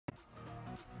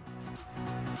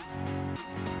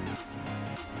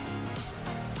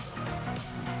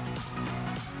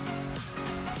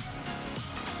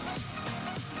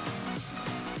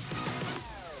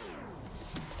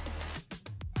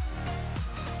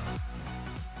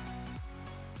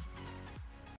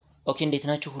ኦኬ እንዴት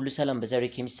ናችሁ ሁሉ ሰላም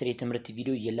በዛሬው ኬሚስትሪ ትምህርት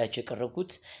ቪዲዮ እየላችሁ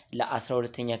የቀረብኩት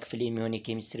ለ12ኛ ክፍል የሚሆን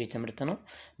የኬሚስትሪ ትምህርት ነው።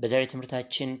 በዛሬው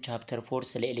ትምህርታችን ቻፕተር 4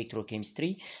 ስለ ኤሌክትሮኬሚስትሪ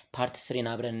ፓርት 3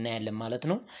 አብረን እናያለን ማለት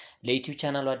ነው። ለዩቲዩብ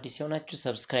ቻናሉ አዲስ የሆናችሁ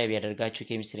ሰብስክራይብ ያደርጋችሁ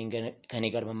ኬሚስትሪን ከኔ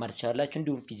ጋር መማር ትችላላችሁ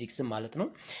እንዲሁም ፊዚክስም ማለት ነው።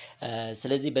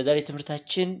 ስለዚህ በዛሬው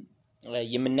ትምህርታችን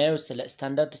የምናየው ስለ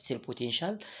ስታንዳርድ ሴል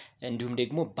ፖቴንሻል እንዲሁም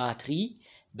ደግሞ ባትሪ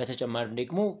በተጨማሪም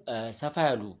ደግሞ ሰፋ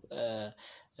ያሉ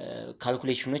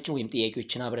ካልኩሌሽኖችን ወይም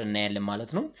ጥያቄዎችን አብረን እናያለን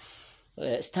ማለት ነው።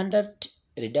 ስታንዳርድ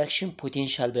ሪዳክሽን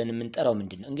ፖቴንሻል ብለን የምንጠራው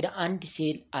ምንድነው? እንግዲህ አንድ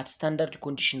ሴል አት ስታንዳርድ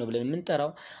ኮንዲሽን ነው ብለን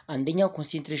የምንጠራው አንደኛው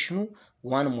ኮንሰንትሬሽኑ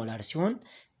 1 ሞላር ሲሆን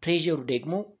ፕሬሸሩ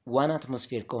ደግሞ 1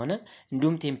 አትሞስፌር ከሆነ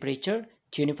እንዲሁም ቴምፕሬቸር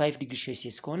 25 ዲግሪ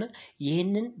ሴልሺየስ ከሆነ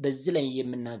ይሄንን በዚህ ላይ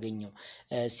የምናገኘው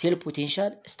ሴል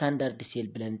ፖቴንሻል ስታንዳርድ ሴል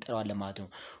ብለን እንጠራዋለን ማለት ነው።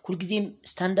 ሁሉ ጊዜም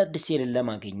ስታንዳርድ ሴልን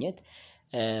ለማግኘት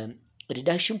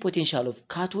reduction potential of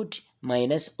cathode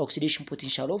minus oxidation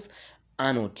potential of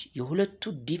anode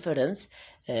የሁለቱ ዲፈረንስ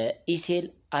ኢሴል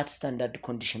አት ስታንዳርድ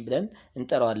ኮንዲሽን ብለን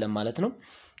እንጠራዋለን ማለት ነው።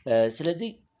 ስለዚህ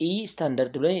ኢ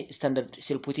ስታንዳርድ ብለን ስታንዳርድ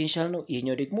ሴል ፖቴንሻል ነው።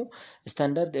 ይሄኛው ደግሞ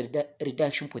ስታንዳርድ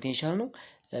ሪዳክሽን ፖቴንሻል ነው።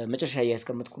 መጨረሻ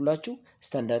ያስቀምጥኩላችሁ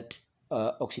ስታንዳርድ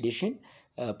ኦክሲዴሽን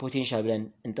ፖቴንሻል ብለን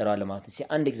እንጠራዋለን ማለት ነው።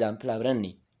 አንድ ኤግዛምፕል አብረን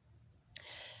እንይ።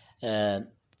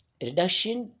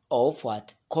 reduction of what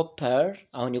copper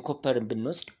አሁን የኮፐርን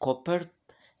ብንወስድ ኮፐር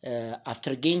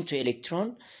after gain to electron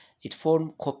it form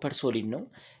copper solid ነው።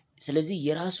 ስለዚህ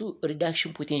የራሱ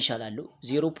ሪዳክሽን ፖቴንሻል አለው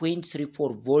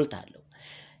 0.34 ቮልት አለው።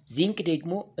 ዚንክ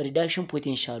ደግሞ ሪዳክሽን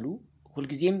ፖቴንሻሉ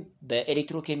ሁልጊዜም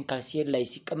በኤሌክትሮኬሚካል ሴል ላይ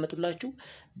ሲቀመጡላችሁ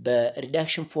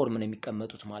በሪዳክሽን ፎርም ነው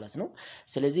የሚቀመጡት ማለት ነው።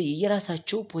 ስለዚህ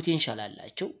የራሳቸው ፖቴንሻል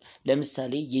አላቸው።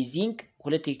 ለምሳሌ የዚንክ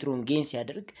 2 ኤሌክትሮን ጌን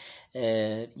ሲያደርግ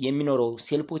የሚኖረው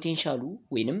ሴል ፖቴንሻሉ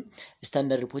ወይንም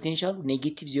ስታንዳርድ ፖቴንሻሉ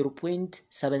ኔጌቲቭ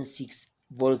 0.76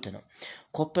 ቮልት ነው።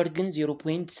 ኮፐር ግን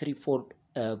 0.34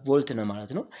 ቮልት ነው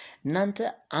ማለት ነው። እናንተ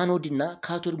አኖድ እና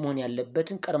ካቶድ መሆን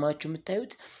ያለበትን ቀርማችሁ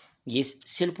የምታዩት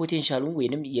የሴል ፖቴንሻሉን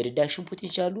ወይንም የሪዳክሽን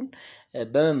ፖቴንሻሉን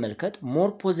በመመልከት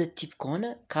ሞር ፖዚቲቭ ከሆነ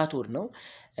ካቶድ ነው፣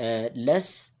 ለስ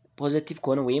ፖዚቲቭ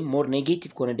ከሆነ ወይም ሞር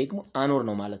ኔጌቲቭ ከሆነ ደግሞ አኖድ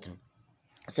ነው ማለት ነው።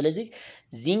 ስለዚህ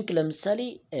ዚንክ ለምሳሌ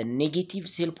ኔጌቲቭ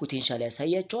ሴል ፖቴንሻል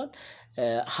ያሳያቸዋል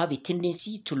have a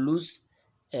tendency to lose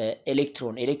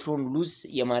ኤሌክትሮን ሉዝ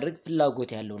የማድረግ ፍላጎት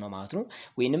ያለው ነው ማለት ነው።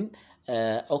 ወይንም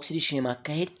ኦክሲዴሽን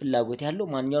የማካሄድ ፍላጎት ያለው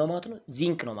ማንኛው ነው ማለት ነው?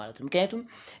 ዚንክ ነው ማለት ነው። ምክንያቱም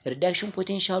ሪዳክሽን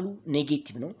ፖቴንሻሉ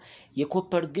ኔጌቲቭ ነው፣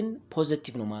 የኮፐር ግን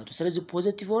ፖዚቲቭ ነው ማለት ነው። ስለዚህ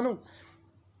ፖዚቲቭ ሆኖ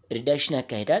ሪዳክሽን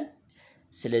ያካሄዳል።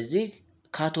 ስለዚህ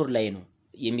ካቶድ ላይ ነው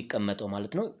የሚቀመጠው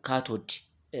ማለት ነው። ካቶድ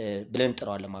ብለን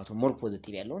እንጠራዋለን ማለት ነው። ሞር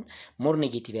ፖዚቲቭ ያለውን ሞር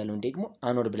ኔጌቲቭ ያለውን ደግሞ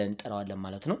አኖድ ብለን እንጠራዋለን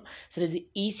ማለት ነው። ስለዚህ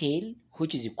ኢ ሴል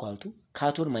which is equal to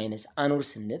ካቶድ ማይነስ አኖድ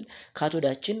ስንል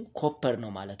ካቶዳችን ኮፐር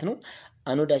ነው ማለት ነው።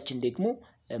 አኖዳችን ደግሞ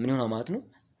ምን ይሆናል ማለት ነው?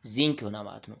 ዚንክ ይሆናል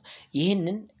ማለት ነው።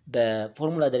 ይሄንን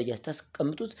በፎርሙላ ደረጃ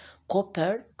ታስቀምጡት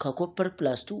ኮፐር ከኮፐር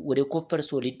ፕላስ 2 ወደ ኮፐር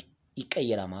ሶሊድ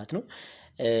ይቀየራል ማለት ነው።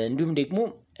 እንዲሁም ደግሞ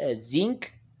ዚንክ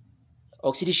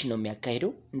ኦክሲዴሽን ነው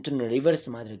የሚያካሂደው። እንትን ሪቨርስ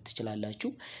ማድረግ ትችላላችሁ።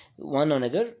 ዋናው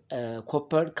ነገር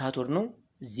ኮፐር ካቶድ ነው፣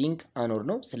 ዚንክ አኖድ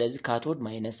ነው። ስለዚህ ካቶድ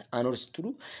ማይነስ አኖድ ስትሉ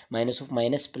ማይነስ ኦፍ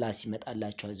ማይነስ ፕላስ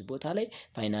ይመጣላችኋል እዚህ ቦታ ላይ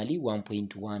ፋይናሊ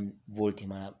 1.1 ቮልት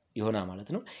ይሆናል ማለት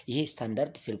ነው። ይሄ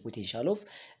ስታንዳርድ ሴል ፖቴንሻል ኦፍ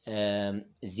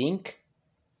ዚንክ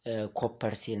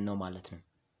ኮፐር ሴል ነው ማለት ነው።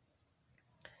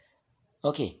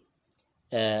 ኦኬ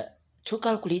to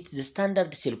calculate the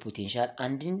standard cell potential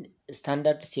አንድን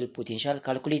ስታንዳርድ ሴል ፖቴንሻል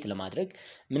ካልኩሌት ለማድረግ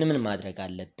ምን ማድረግ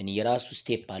አለብን? የራሱ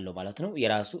ስቴፕ አለው ማለት ነው።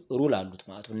 የራሱ ሩል አሉት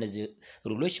ማለት ነው። እነዚህ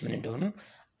ሩሎች ምን እንደሆኑ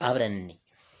አብረን እንይ።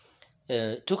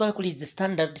 to calculate the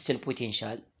standard cell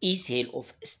potential E cell of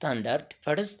standard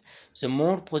first the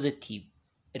more positive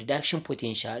reduction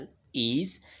potential is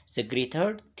the greater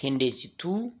tendency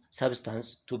to substance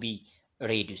to be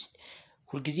reduced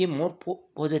ሁልጊዜ ሞር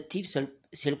ፖዚቲቭ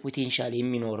ሴል ፖቴንሻል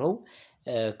የሚኖረው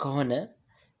ከሆነ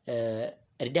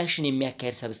ሪዳክሽን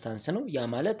የሚያካሄድ ሰብስታንስ ነው። ያ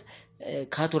ማለት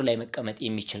ካቶድ ላይ መቀመጥ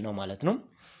የሚችል ነው ማለት ነው።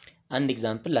 አንድ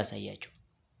ኤግዛምፕል ላሳያችሁ።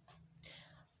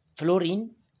 ፍሎሪን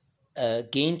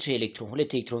ጌን ቱ ኤሌክትሮን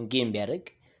 2 ኤሌክትሮን ጌን ቢያደርግ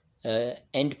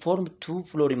and form 2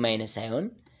 ፍሎሪን ማይነስ አዮን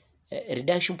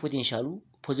ሪዳክሽን ፖቴንሻሉ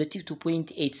ፖዚቲቭ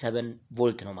 2.87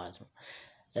 ቮልት ነው ማለት ነው።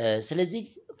 ስለዚህ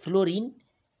ፍሎሪን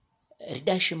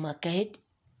ሪዳክሽን ማካሄድ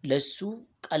ለሱ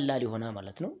ቀላል ይሆናል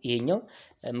ማለት ነው። ይሄኛው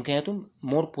ምክንያቱም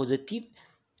ሞር ፖዚቲቭ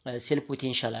ሴል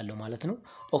ፖቴንሻል አለው ማለት ነው።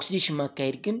 ኦክሲዴሽን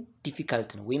ማካሄድ ግን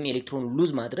ዲፊካልት ነው ወይም ኤሌክትሮን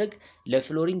ሉዝ ማድረግ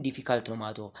ለፍሎሪን ዲፊካልት ነው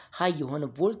ማለት ነው። ሃይ የሆነ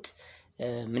ቮልት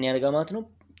ምን ያደርጋል ማለት ነው?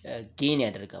 ጌን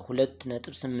ያደርጋል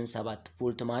 2.87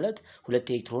 ቮልት ማለት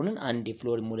 2 ኤሌክትሮንን አንድ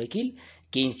የፍሎሪን ሞለኪል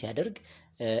ጌን ሲያደርግ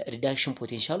ሪዳክሽን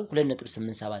ፖቴንሻሉ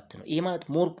 2.87 ነው። ይሄ ማለት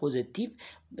ሞር ፖዚቲቭ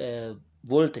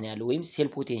ቮልት ነው ያለው ወይም ሴል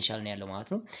ፖቴንሻል ነው ያለው ማለት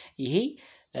ነው። ይሄ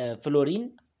ፍሎሪን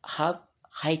have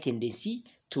high tendency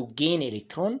to gain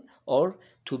electron or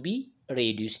to be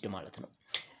reduced ማለት ነው።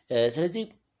 ስለዚህ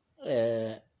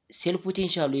ሴል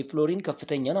ፖቴንሻሉ የፍሎሪን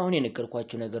ከፍተኛ ነው። አሁን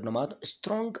የነገርኳችሁ ነገር ነው ማለት ነው።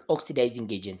 ስትሮንግ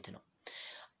ኦክሲዳይዚንግ ኤጀንት ነው።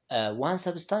 ዋን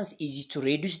ሰብስታንስ ኢዚ ቱ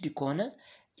ሬዱስድ ከሆነ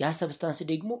ያ ሰብስታንስ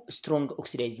ደግሞ ስትሮንግ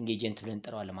ኦክሲዳይዚንግ ኤጀንት ብለን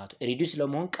እንጠራዋለን ማለት ነው። ሪዱስ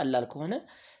ለመሆን ቀላል ከሆነ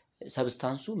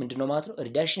ሰብስታንሱ ምንድነው ማለት ነው?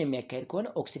 ሪዳክሽን የሚያካሄድ ከሆነ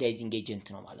ኦክሲዳይዚንግ ኤጀንት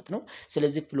ነው ማለት ነው።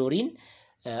 ስለዚህ ፍሎሪን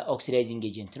ኦክሲዳይዚንግ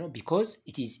ኤጀንት ነው because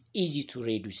it is easy to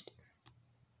reduce።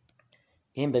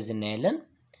 ይሄን በዚህ እናያለን።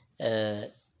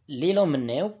 ሌላው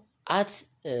የምናየው at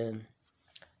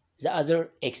the other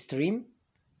extreme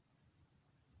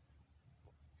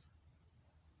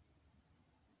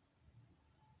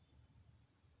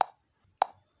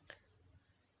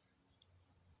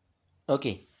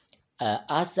okay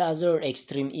at the other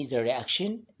extreme is a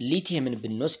reaction ሊቲየምን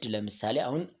ብንወስድ ለምሳሌ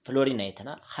አሁን ፍሎሪን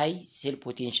አይተናል ሃይ ሴል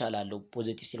ፖቴንሻል አለው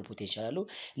ፖዚቲቭ ሴል ፖቴንሻል አለው።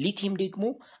 ሊቲየም ደግሞ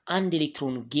አንድ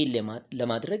ኤሌክትሮን ጌን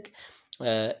ለማድረግ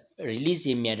ሪሊዝ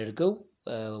የሚያደርገው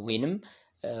ወይንም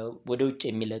ወደ ውጭ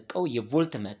የሚለቀው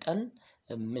የቮልት መጠን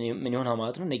ምን ይሆናል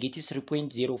ማለት ነው? ኔጌቲቭ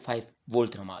 3.05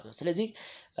 ቮልት ነው ማለት ነው። ስለዚህ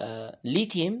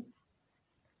ሊቲየም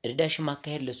ሪዳክሽን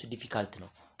ማካሄድ ለሱ ዲፊካልት ነው፣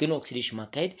 ግን ኦክሲዴሽን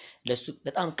ማካሄድ ለሱ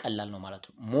በጣም ቀላል ነው ማለት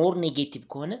ነው። ሞር ኔጌቲቭ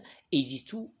ከሆነ easy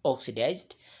to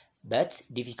oxidized but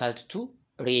difficult to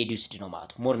reduced ነው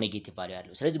ማለት ነው። ሞር ኔጌቲቭ ቫልዩ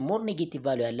ያለው። ስለዚህ ሞር ኔጌቲቭ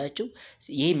ቫልዩ ያላቸው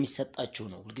ይሄ የሚሰጣቸው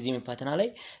ነው። ሁልጊዜ ፈተና ላይ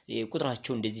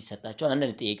ቁጥራቸው እንደዚህ ይሰጣቸው።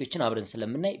 አንዳንድ ጥያቄዎችን አብረን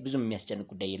ስለምናይ ብዙም የሚያስጨንቅ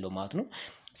ጉዳይ የለው ማለት ነው።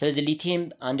 ስለዚህ ሊቲየም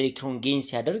አንድ ኤሌክትሮን ጌን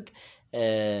ሲያደርግ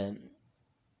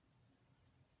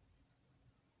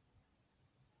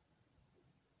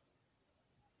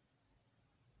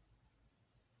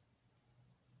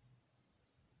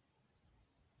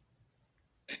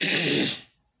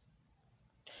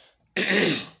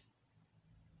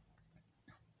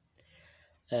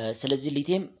ስለዚህ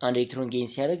ሊቲየም አንድ ኤሌክትሮን ጌን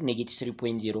ሲያደርግ ኔጌቲቭ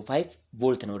 3.05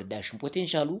 ቮልት ነው ሪዳክሽን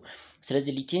ፖቴንሻሉ።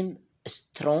 ስለዚህ ሊቲየም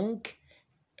ስትሮንግ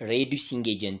ሬዱሲንግ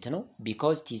ኤጀንት ነው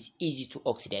because it is easy to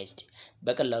oxidized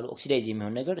በቀላሉ ኦክሲዳይዝ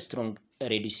የሚሆን ነገር ስትሮንግ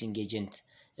ሬዱሲንግ ኤጀንት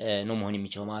ነው መሆን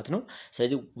የሚችለው ማለት ነው።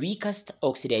 ስለዚህ ዊከስት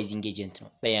ኦክሲዳይዚንግ ኤጀንት ነው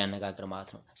በያነጋገር ማለት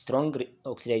ነው። ስትሮንግ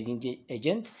ኦክሲዳይዚንግ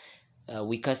ኤጀንት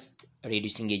ዊከስት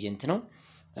ሬዱሲንግ ኤጀንት ነው።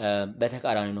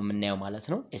 በተቃራኒ ነው የምናየው ማለት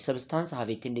ነው። a substance have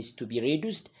a tendency to be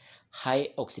reduced high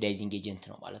oxidizing agent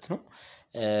ነው ማለት ነው።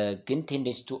 ግን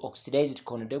tendency to oxidized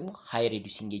ከሆነ ደግሞ high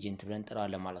reducing agent ብለን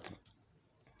እንጠራዋለን ማለት ነው።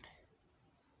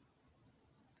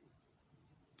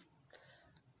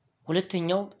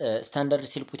 ሁለተኛው ስታንዳርድ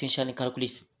ሴል ፖቴንሻልን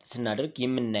ካልኩሌት ስናደርግ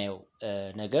የምናየው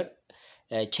ነገር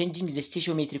changing the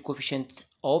stoichiometric coefficient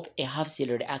of a half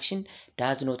cell reaction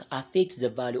does not affect the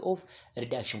value of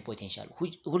reduction potential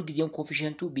ሁሉ ጊዜም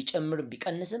ኮኤፊሺየንቱ ቢጨምር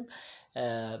ቢቀንስም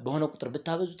በሆነ ቁጥር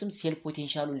ብታበዙትም ሴል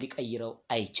ፖቴንሻሉን ሊቀይረው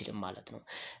አይችልም ማለት ነው።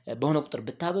 በሆነ ቁጥር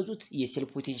ብታበዙት የሴል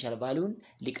ፖቴንሻል ቫልዩን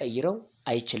ሊቀይረው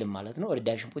አይችልም ማለት ነው።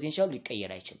 ሪዳክሽን ፖቴንሻሉ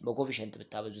ሊቀየር አይችልም በኮኤፊሺየንት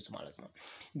ብታበዙት ማለት ነው።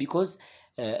 because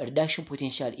reduction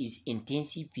potential is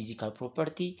intensive physical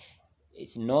property,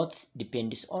 it's not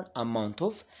depends on amount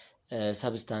of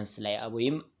substance ላይ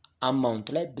ወይም amount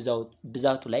ላይ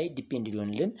ብዛቱ ላይ ዲፔንድ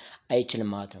ሊሆንልን አይችልም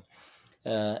ማለት ነው።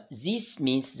 This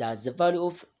means that the value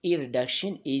of E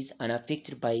reduction is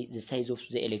unaffected by the size of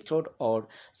the electrode or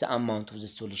the amount of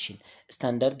the solution.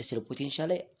 Standard cell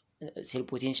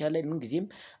potential ላይ ምን ጊዜም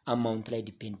amount ላይ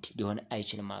ዲፔንድ ሊሆን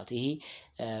አይችልም ማለት ነው። ይሄ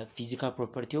physical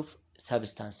property of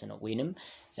substance ነው ወይንም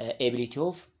ability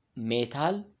of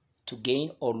metal to gain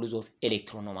or lose of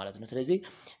electron ነው ማለት ነው። ስለዚህ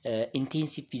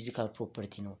intensive physical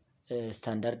property ነው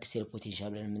standard cell potential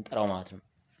ብለን የምንጠራው ማለት ነው።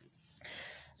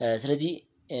 ስለዚህ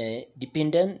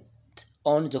dependent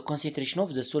on the concentration of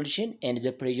the solution and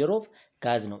the pressure of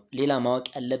gas ነው። ሌላ ማወቅ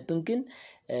ያለብን ግን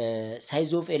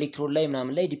size of electron ላይ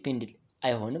ምናምን ላይ ዲፔንድ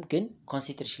አይሆንም፣ ግን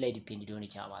concentration ላይ ዲፔንድ ሊሆን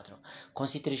ይችላል ማለት ነው።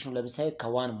 concentration ለምሳሌ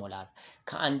ከ1 ሞላር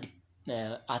ከአንድ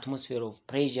atmosphere of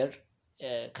pressure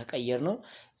ከቀየር ነው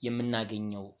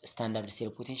የምናገኘው ስታንዳርድ ሴል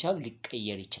ፖቴንሻሉ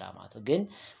ሊቀየር ይችላል ማለት ነው። ግን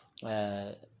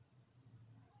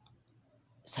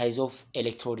ሳይዝ ኦፍ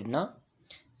ኤሌክትሮድ እና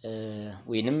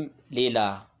ወይንም ሌላ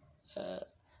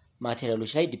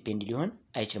ማቴሪያሎች ላይ ዲፔንድ ሊሆን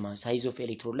አይችልም ማለት ሳይዝ ኦፍ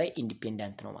ኤሌክትሮድ ላይ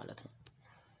ኢንዲፔንደንት ነው ማለት ነው።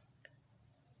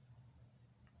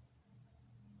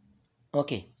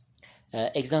 ኦኬ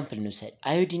ኤግዛምፕል እንውሰድ።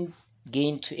 iodine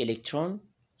gain 2 electron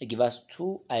give us 2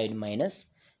 iodine minus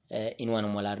in 1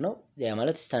 molar ነው። ያ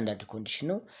ማለት ስታንዳርድ ኮንዲሽን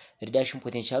ነው። ሪዳክሽን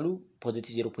ፖቴንሻሉ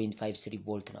ፖዚቲቭ 0.53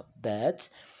 ቮልት ነው። but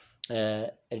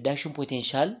reduction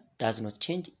potential does not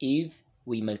change if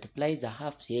we multiply the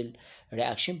half cell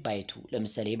reaction by 2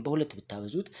 ለምሳሌ በሁለት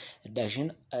ብታበዙት reduction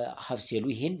half cell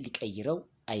ይሄን ሊቀይረው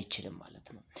አይችልም ማለት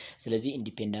ነው ስለዚህ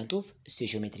ኢንዲፔንደንት ኦፍ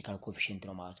ስቶይቺዮሜትሪካል ኮኤፊሺየንት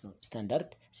ነው ማለት ነው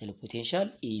ስታንዳርድ ሴል ፖቴንሻል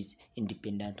ኢዝ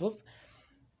ኢንዲፔንደንት ኦፍ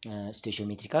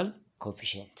ስቶይቺዮሜትሪካል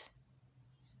ኮኤፊሺየንት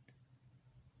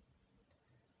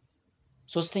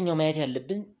ሶስተኛው ማየት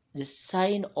ያለብን the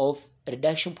sign of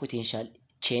reduction potential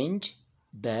change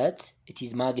but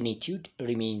its magnitude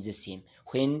remains the same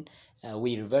when we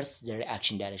reverse the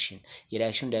reaction direction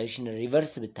የሪአክሽን ዳይሬክሽን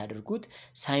ሪቨርስ ብታደርጉት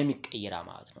ሳይኑ ይቀየራል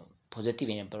ማለት ነው ፖዚቲቭ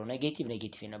የነበረው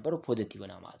ኔጌቲቭ የነበረው ፖዚቲቭ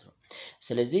ነው ማለት ነው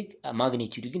ስለዚህ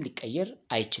ማግኒቲዩድ ግን ሊቀየር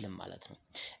አይችልም ማለት ነው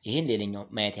ይሄን ሌላኛው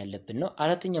ማየት ያለብን ነው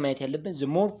አራተኛ ማየት ያለብን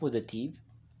the more positive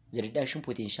the reduction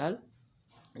potential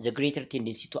the greater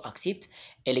tendency to accept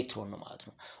electron ነው ማለት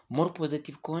ነው more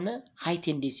positive ከሆነ high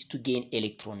tendency to gain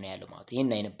electron ነው ያለው ማለት ይሄን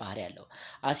አይነት ባህሪ ያለው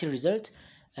as a result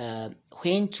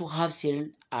when two half cells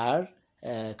are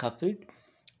coupled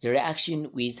the reaction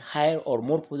with higher or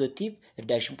more positive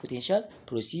reduction potential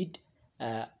proceed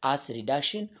as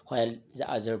reduction while the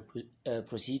other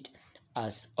proceed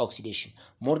as oxidation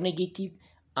more negative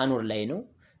anode ላይ ነው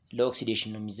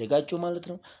ለኦክሲዴሽን ነው የሚዘጋጀው ማለት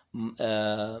ነው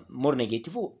ሞር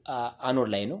ኔጌቲቭ አኖር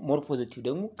ላይ ነው ሞር ፖዚቲቭ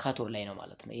ደግሞ ካቶር ላይ ነው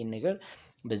ማለት ነው ይሄን ነገር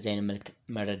በዛ አይነት መልክ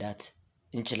መረዳት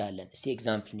እንችላለን እስቲ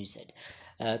ኤግዛምፕል እንውሰድ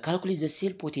calculate the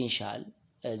cell potential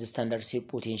the standard cell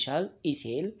potential is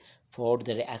cell for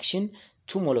the reaction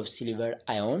 2 mole of silver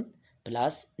ion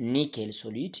plus nickel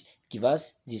solid give us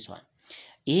this one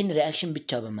ይሄን ሪአክሽን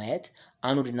ብቻ በማየት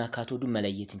አኖድና ካቶዱ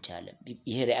መለየት እንችላለን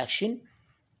ይሄ ሪአክሽን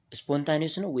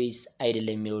ስፖንታኒየስ ነው ወይስ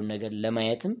አይደለም የሚለው ነገር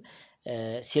ለማየትም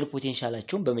ሴል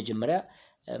ፖቴንሻላቸውን በመጀመሪያ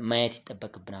ማየት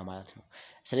ይተበክብናል ማለት ነው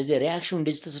ስለዚህ ሪአክሽኑ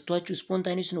እንደዚህ ተሰጥቷችሁ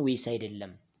ስፖንታኒየስ ነው ወይስ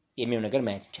አይደለም የሚለው ነገር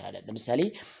ማየት ይቻላል ለምሳሌ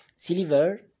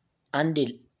ሲልቨር አንድ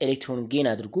ኤሌክትሮን ጌን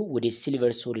አድርጎ ወደ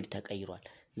ሲልቨር ሶሊድ ተቀይሯል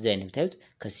ዘን ታዩት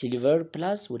ከሲልቨር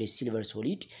ፕላስ ወደ ሲልቨር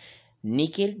ሶሊድ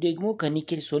ኒኬል ደግሞ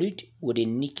ከኒኬል ሶሊድ ወደ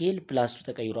ኒኬል ፕላስ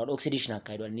ተቀይሯል ኦክሲዴሽን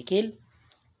አካሂዷል ኒኬል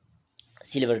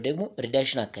ሲልቨር ደግሞ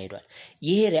ሪዳክሽን አካሂዷል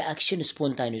ይሄ ሪአክሽን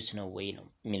ስፖንታኒየስ ነው ወይ ነው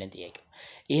የሚለን ጥያቄ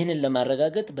ይሄንን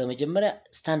ለማረጋገጥ በመጀመሪያ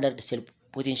ስታንዳርድ ሴል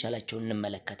ፖቴንሻላቸውን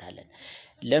እንመለከታለን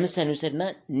ለምሳሌ ወሰድና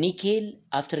ኒኬል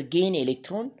አፍተር ጌን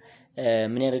ኤሌክትሮን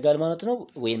ምን ያደርጋል ማለት ነው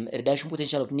ወይም ሪዳክሽን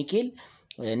ፖቴንሻል ኦፍ ኒኬል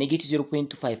ኔጌቲቭ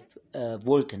 0.25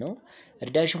 ቮልት ነው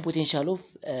ሪዳክሽን ፖቴንሻል ኦፍ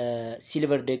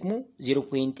ሲልቨር ደግሞ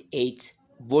 0.8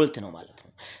 ቮልት ነው ማለት ነው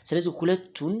ስለዚህ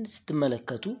ሁለቱን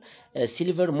ስትመለከቱ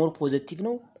ሲልቨር ሞር ፖዚቲቭ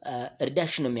ነው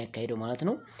ሪዳክሽን ነው የሚያካሂደው ማለት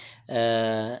ነው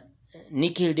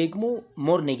ኒኬል ደግሞ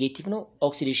ሞር ኔጌቲቭ ነው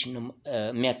ኦክሲዴሽን ነው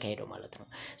የሚያካሂደው ማለት ነው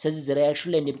ስለዚህ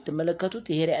ሪአክሽን ላይ እንደምትመለከቱት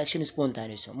ይሄ ሪአክሽን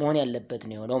ስፖንታኒየስ ነው መሆን ያለበት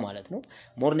ነው የሆነው ማለት ነው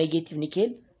ሞር ኔጌቲቭ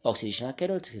ኒኬል ኦክሲዴሽን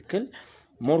አካሂዷል ትክክል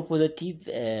ሞር ፖዚቲቭ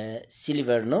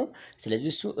ሲልቨር ነው ስለዚህ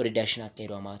እሱ ሪዳክሽን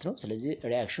አካሂዷል ማለት ነው ስለዚህ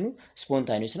ሪአክሽኑ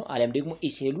ስፖንታኒየስ ነው አለም ደግሞ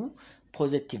ኢሴሉ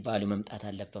positive value መምጣት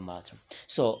አለበት ማለት ነው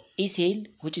so E cell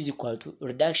which is equal to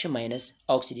reduction minus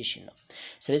oxidation ነው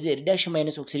ስለዚህ reduction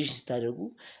minus oxidation ስታደርጉ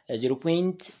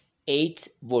 0.8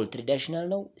 volt reduction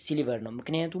ነው ሲልቨር ነው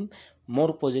ምክንያቱም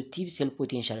more positive cell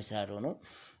potential ስላለው ነው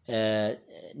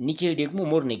ኒኬል ደግሞ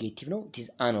more negative ነው it is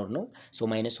anode ነው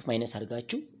so minus of minus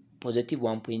አድርጋችሁ ፖዚቲቭ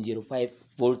 1.05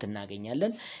 ቮልት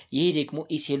እናገኛለን ይሄ ደግሞ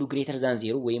ኢሴሉ ግሬተር ዛን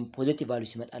 0 ወይም ፖዚቲቭ ቫልዩ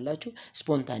ሲመጣላችሁ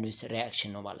ስፖንታኒየስ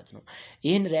ሪአክሽን ነው ማለት ነው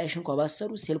ይሄን ሪአክሽን ባሰሩ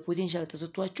ሴል ፖቴንሻል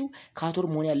ተሰጥቷችሁ ካቶድ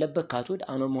መሆን ያለበት ካቶድ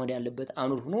አኖድ መሆን ያለበት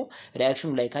አኖድ ሆኖ ሪአክሽኑ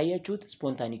ላይ ካያችሁት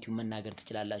ስፖንታኒቲው መናገር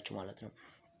ትችላላችሁ ማለት ነው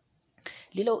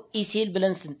ሌላው ኢሴል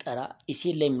ብለን ስንጠራ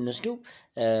ኢሴል ላይ የምንወስደው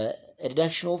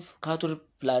ሪዳክሽን ኦፍ ካቶድ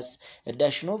ፕላስ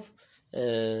ሪዳክሽን ኦፍ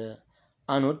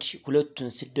አኖድ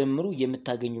ሁለቱን ሲደምሩ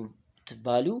የምታገኙ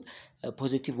value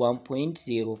positive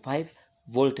 1.05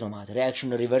 volt ነው ማለት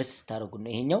ሪአክሽኑ ሪቨርስ ታደርጉ ነው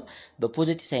ይሄኛው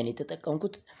በፖዚቲቭ ሳይን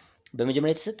የተጠቀምኩት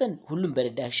በመጀመሪያ የተሰጠን ሁሉም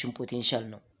በሪዳክሽን ፖቴንሻል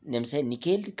ነው ለምሳሌ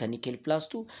ኒኬል ከኒኬል ፕላስ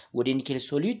 2 ወደ ኒኬል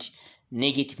ሶሊድ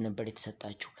ኔጌቲቭ ነበር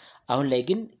የተሰጣችሁ አሁን ላይ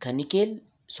ግን ከኒኬል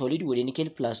ሶሊድ ወደ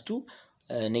ኒኬል ፕላስ 2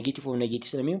 ኔጌቲቭ ኦፍ ኔጌቲቭ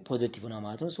ስለሚሆን ፖዚቲቭ ነው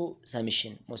ማለት ነው ሶ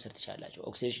ሰሚሽን መውሰድ ትችላላችሁ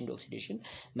ኦክሲዴሽን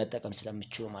መጠቀም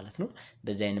ስለምትችሉ ማለት ነው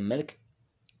በዛ አይነት መልክ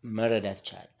መረዳት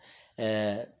ይቻላል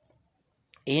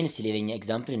ይሄን ስለሌኛ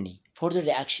ኤግዛምፕል ነው for the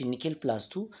reaction nickel plus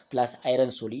 2 plus iron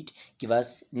solid give us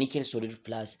nickel solid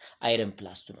plus iron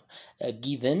plus 2 ነው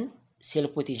given cell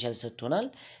potential ሰጥቶናል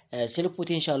cell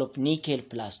potential of nickel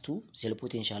plus 2 cell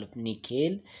potential of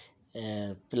nickel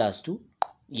plus 2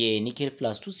 የኒኬል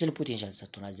ፕላስ 2 cell potential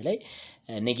ሰጥቶናል እዚህ ላይ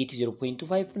ኔጌቲቭ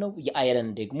 0.25 ነው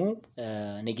የአይረን ደግሞ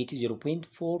ኔጌቲቭ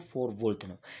 0.44 ቮልት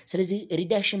ነው ስለዚህ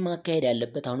ሪዳክሽን ማካሄድ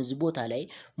ያለበት አሁን እዚህ ቦታ ላይ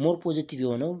ሞር ፖዚቲቭ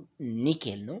የሆነው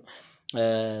ኒኬል ነው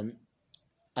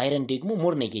አይረን ደግሞ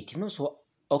ሞር ኔጌቲቭ ነው ሶ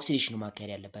ኦክሲዴሽን ማካሄድ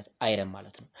ያለበት አይረን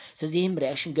ማለት ነው ስለዚህ ይሄም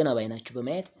ሪአክሽን ገና ባይናችሁ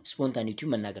በማየት ስፖንታኒቲው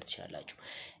መናገር ትችላላችሁ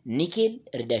ኒኬል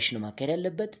ሪዳክሽን ማካሄድ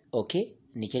ያለበት ኦኬ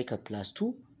ኒኬል ከፕላስ 2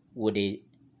 ወደ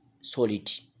ሶሊድ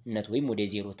ነት ወይም ወደ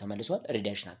ዜሮ ተመልሷል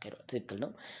ሪዳክሽን አካሂዷል ትክክል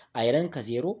ነው አይረን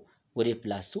ከዜሮ ወደ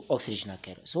 +2 ኦክሲዴሽን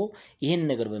አካሂዷል ሶ ይሄን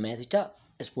ነገር በማየት ብቻ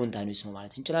ስፖንታኒየስ ነው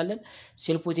ማለት እንችላለን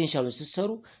ሴል ፖቴንሻሉን ሲሰሩ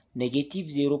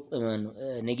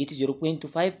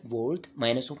 -0.25 ቮልት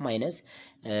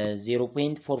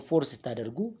 -0.44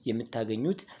 ስታደርጉ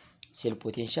የምታገኙት ሴል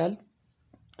ፖቴንሻል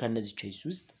ከነዚህ ቾይስ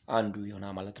ውስጥ አንዱ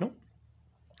ይሆናል ማለት ነው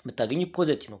የምታገኙ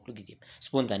ፖዚቲቭ ነው ሁሉ ጊዜ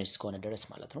ስፖንታኒየስ ከሆነ ድረስ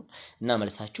ማለት ነው እና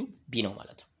መልሳችሁ ቢ ነው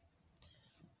ማለት ነው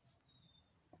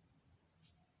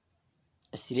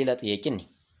እስቲ ሌላ ጥያቄ ነኝ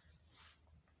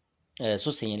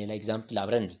ሶስተኛ ሌላ ኤግዛምፕል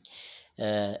አብረን ነኝ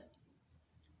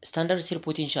standard cell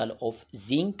potential of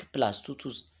zinc plus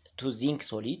 2 to zinc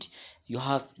solid you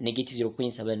have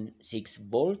 -0.76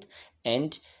 volt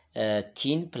and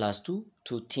tin plus 2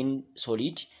 to tin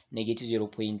solid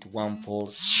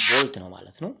 -0.14 volt ነው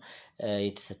ማለት ነው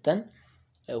የተሰጠን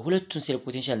ሁለቱን ሴል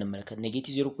ፖቴንሻል እንመለከት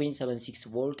 -0.76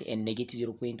 volt and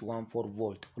 -0.14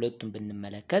 volt ሁለቱን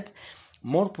ብንመለከት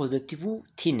ሞር ፖዚቲቭ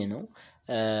ቲን ነው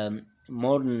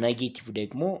ሞር ኔጌቲቭ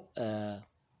ደግሞ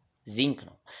ዚንክ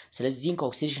ነው ስለዚህ ዚንክ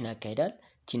ኦክሲዴሽን ያካሂዳል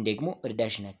ቲን ደግሞ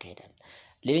ሪዳክሽን ያካሂዳል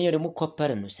ሌላኛው ደግሞ ኮፐር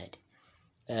እንውሰድ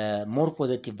ሞር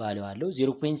ፖዚቲቭ ቫልዩ አለው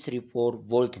 0.34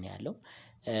 ቮልት ነው ያለው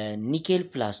ኒኬል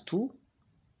 + 2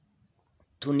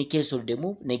 to nickel solid ደግሞ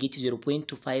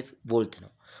 -0.25 ቮልት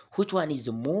ነው which one is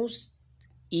the most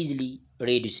easily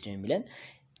reduced ነው የሚለን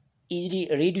easily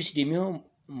reduced የሚሆን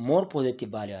ሞር ፖዚቲቭ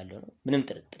ቫልዩ አለው ነው ምንም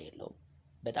ጥርጥር የለውም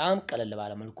በጣም ቀለል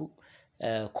ባለ መልኩ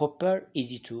ኮፐር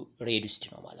easy to reduced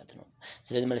ነው ማለት ነው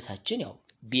ስለዚህ መልሳችን ያው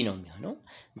ቢ ነው የሚሆነው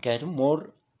ምክንያቱም ሞር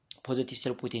ፖዚቲቭ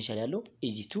ሴል ፖቴንሻል ያለው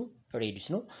easy to reduce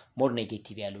ነው ሞር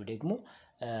ኔጌቲቭ ያለው ደግሞ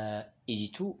easy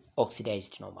to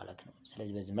oxidized ነው ማለት ነው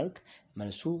ስለዚህ በዚህ መልኩ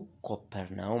መልሱ ኮፐር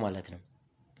ነው ማለት ነው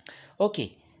ኦኬ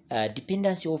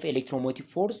dependency of electromotive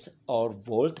force or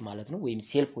volt ማለት ነው ወይም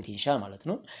ሴል ፖቴንሻል ማለት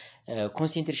ነው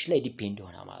concentration ላይ ዲፔንድ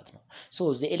ይሆናል ማለት ነው so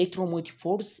the electromotive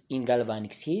force in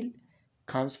galvanic cell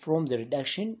comes from the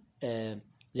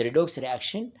redox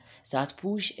reaction that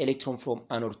push electron from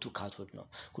anode to cathode ነው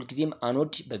ሁልጊዜም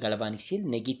አንode በጋልቫኒክ ሴል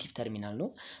ኔጌቲቭ ተርሚናል ነው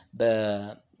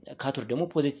በካቶድ ደግሞ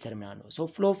ፖዚቲቭ ተርሚናል ነው so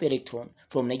flow of electron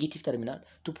from negative terminal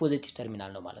to positive terminal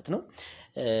ነው ማለት ነው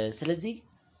ስለዚህ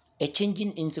a change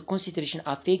in the concentration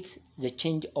affects the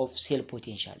change of cell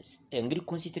potentials እንግዲህ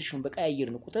ኮንሰንትሬሽኑን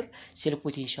በቀያየርን ቁጥር ሴል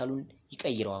ፖቴንሻሉን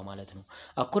ይቀይረዋል ማለት ነው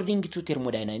according to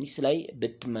thermodynamics ላይ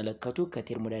ብትመለከቱ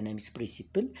ከቴርሞዳይናሚክስ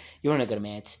ፕሪንሲፕል የሆነ ነገር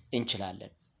ማየት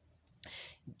እንችላለን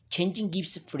changing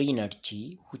Gibbs free energy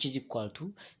which is equal to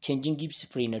changing Gibbs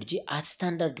free energy at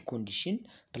standard condition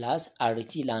plus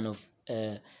RT ln of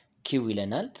Q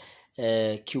ይለናል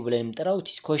Q ብለን እንጠራው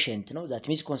is quotient ነው that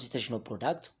means concentration of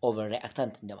product over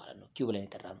reactant እንደማለት ነው Q ብለን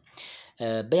እንጠራነው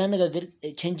በያነጋገር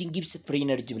changing Gibbs free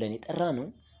energy ብለን የጠራነው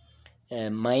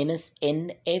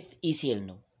 -NF/ECl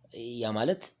ነው ያ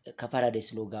ማለት ከፋራዴስ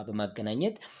ሎ ጋር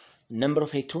በማገናኘት number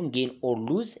of electron gain or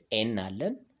lose N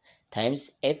አለን times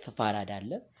F ፋራድ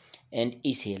አለ and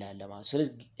ECl አለ ማለት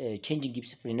ስለዚህ changing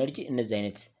Gibbs free energy እነዚህ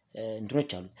አይነት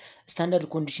እንትኖች አሉ ስታንዳርድ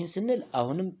ኮንዲሽን ስንል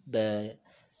አሁንም በ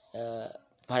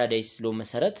ፋራዴስ ሎ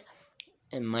መሰረት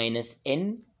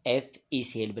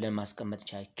 -NF/ECl ብለን ማስቀመጥ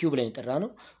ይቻላል Q ብለን የጠራነው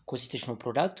concentration of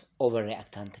product over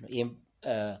reactant ነው ይሄም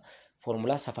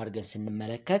ፎርሙላ ሰፋ አድርገን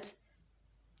ስንመለከት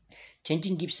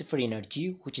changing Gibbs free energy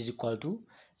which is equal to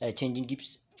changing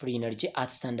Gibbs free energy at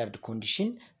standard condition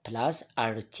plus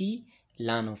RT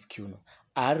ln of Q ነው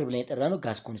R ብለን የጠራነው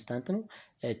ጋስ ኮንስታንት ነው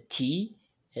T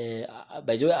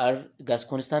by the way R ጋስ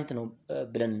ኮንስታንት ነው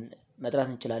ብለን መጥራት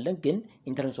እንችላለን ግን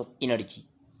in terms of energy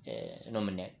ነው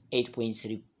የምናየው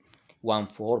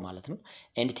 8.314 ማለት ነው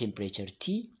and temperature T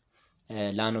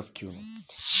ln of Q ነው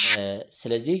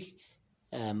ስለዚህ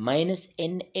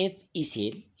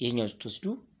 -NF/ECl ይሄኛው ስትወስዱ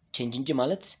change እንጂ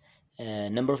ማለት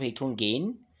number of electron gain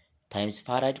times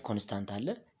farad constant አለ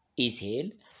ECl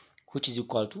which is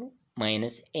equal to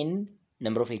 -N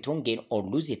number of electron gain or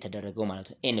lose የተደረገው ማለት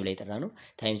ነው N ብላ የጠራ ነው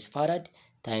times farad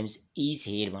times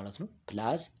ECl ማለት ነው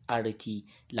plus RT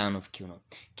ln of Q ነው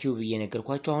Q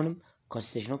በየነገርኳችሁ አሁንም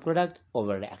concentration of product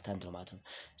over reactant ነው ማለት ነው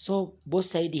so both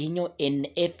side ይሄኛው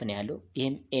NF ነው ያለው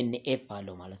ይሄም NF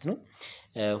አለው ማለት ነው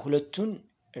ሁለቱን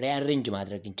ሪአሬንጅ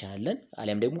ማድረግ እንችላለን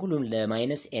አለም ደግሞ ሁሉን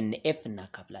ለ-NF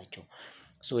እናካፍላቸው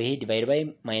so ይሄ ዲቫይድ ባይ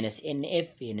 -NF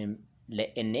ይሄንም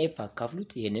ለNF አካፍሉት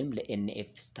ይሄንም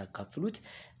ለNF ስታካፍሉት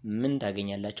ምን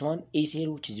ታገኛላችሁ አሁን ECl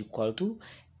which is equal to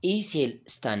ECl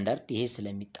standard ይሄ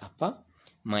ስለሚጣፋ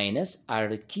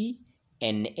 -RT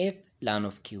NF ln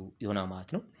of Q ይሆናል ማለት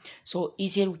ነው so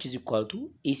ECl which is equal to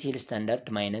ECl standard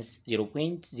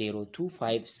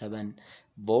 -0.0257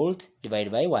 volt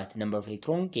divided by what number of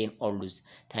electron gain or lose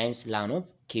times ln of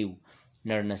Q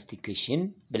ነርነስት ኢኩዌሽን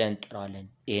ብለን እንጠራዋለን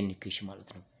ይሄን ኢኩዌሽን ማለት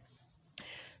ነው።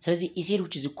 ስለዚህ ኢሴል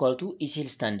which is equal to ኢሴል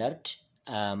ስታንዳርድ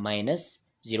minus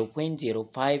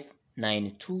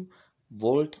 0.0592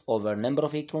 volt over number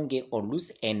of electron gain or lose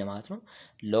n ማለት ነው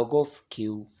log of q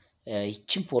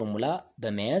ይህችን ፎርሙላ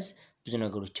በመያዝ ብዙ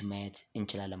ነገሮችን ማየት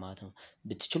እንችላለን ማለት ነው።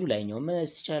 ብትችሉ ላይኛው መያዝ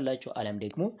ትችላላችሁ አለም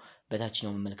ደግሞ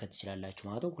በታችኛው መመልከት ትችላላችሁ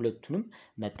ማለት ነው። ሁለቱንም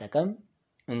መጠቀም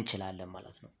እንችላለን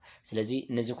ማለት ነው። ስለዚህ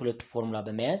እነዚህ ሁለቱ ፎርሙላ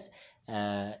በመያዝ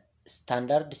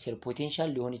ስታንዳርድ ሴል ፖቴንሻል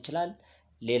ሊሆን ይችላል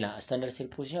ሌላ ስታንዳርድ ሴል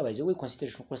ፖቴንሻል ባይዘው ወይ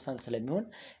ኮንሰንትሬሽኑ ኮንስታንት ስለሚሆን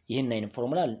ይሄን አይነት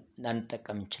ፎርሙላ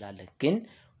ላንጠቀም እንችላለን። ግን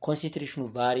ኮንሰንትሬሽኑ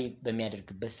ቫሪ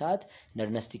በሚያደርግበት ሰዓት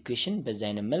ነርነስት ኢኩዌሽን በዛ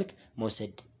አይነት መልክ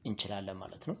መውሰድ እንችላለን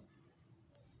ማለት ነው።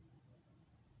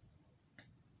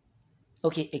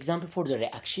 Okay, example for the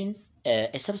reaction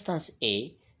a substance A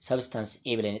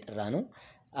ብለን የጠራ ነው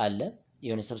አለ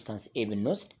የሆነ substance A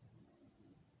ብንወስድ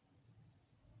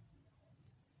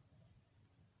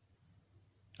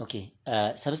okay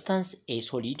substance A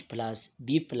solid plus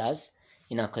B plus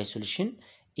in aqueous solution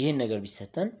ይሄን ነገር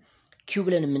ቢሰጠን Q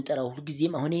ብለን የምንጠራው ሁሉ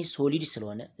ጊዜም አሁን ይሄ ሶሊድ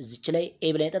ስለሆነ እዚች ላይ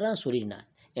A ብለን የጠራን ሶሊድ ናት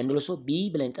እንደለሶ B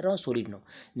ብለን የጠራው ሶሊድ ነው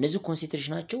እነዚህ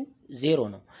ኮንሰንትሬሽናቸው 0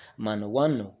 ነው ማነው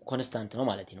 1 ነው ኮንስታንት ነው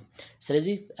ማለት ነው።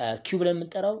 ስለዚህ Q ብለን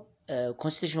የምንጠራው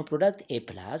concentration of product A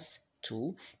plus 2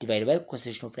 divided by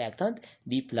concentration of reactant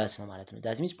B plus ነው ማለት ነው።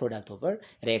 that means product over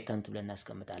reactant ብለን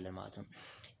እናስቀምጣለን ማለት ነው።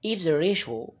 if the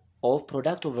ratio of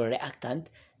product over reactant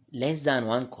less than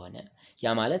 1 ከሆነ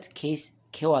ያ ማለት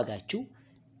K ዋጋችሁ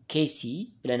KC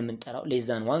ብለን የምንጠራው less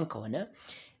than 1 ከሆነ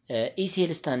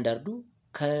ኢሴል ስታንዳርዱ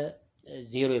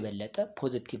ከ0 የበለጠ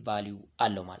ፖዚቲቭ ቫልዩ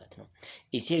አለው ማለት ነው።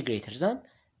 ኢሴል ግሬተር ዛን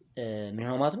ምን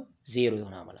ሆነ ማለት ነው 0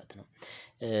 ይሆናል ማለት ነው።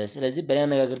 ስለዚህ በሌላ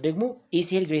አነጋገር ደግሞ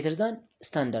ኢሴል ግሬተር ዛን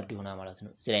ስታንዳርድ ይሆናል ማለት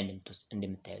ነው እዚህ ላይ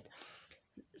እንደምታዩት።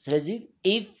 ስለዚህ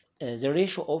if the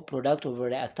ratio of product over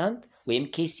reactant ወይም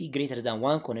KC greater than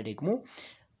 1 ከሆነ ደግሞ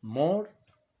more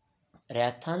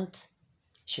reactant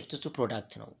shift to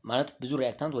product ነው ማለት ብዙ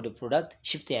reactant ወደ product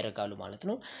shift ያደርጋሉ ማለት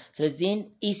ነው። ስለዚህ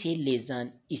ኢሴል less than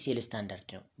ኢሴል ስታንዳርድ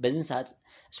ነው። በዚህ ሰዓት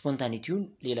ስፖንታኒቲውን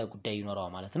ሌላ ጉዳይ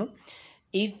ይኖረዋል ማለት ነው።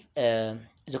 if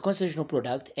the concentration of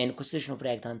product and concentration of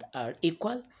reactant are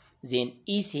equal then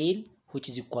ECL which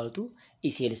is equal to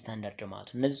ECL standard ማለት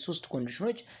ነው። እነዚህ ሶስት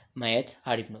ኮንዲሽኖች ማየት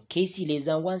አሪፍ ነው። KC less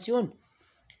than 1 ሲሆን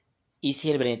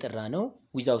ECL ብለን የጠራ ነው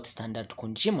without standard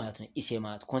condition ማለት ነው። ECL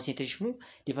ማለት ኮንሰንትሬሽኑ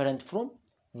different from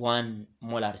 1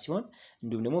 ሞላር ሲሆን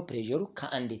እንዲሁም ደግሞ ፕሬሸሩ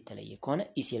ከአንድ የተለየ ከሆነ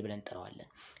ECL ብለን እንጠራዋለን።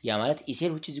 ያ ማለት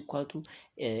ECL which is equal to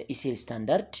ECL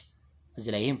standard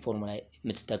እዚህ ላይ ይሄን ፎርሙላ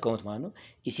የምትጠቀሙት ማለት ነው።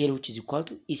 ECL which is equal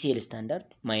to ECL standard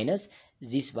minus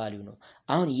this value ነው።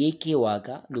 አሁን የK ዋጋ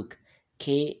look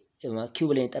Q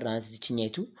ብለን የጠራናት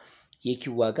እዚህኛይቱ የQ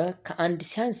ዋጋ ከአንድ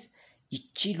ሲያንስ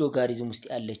ይቺ ሎጋሪዝም ውስጥ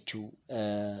ያለችው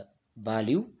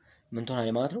ቫልዩ ምን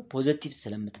ትሆናለች ማለት ነው ፖዚቲቭ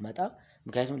ስለምትመጣ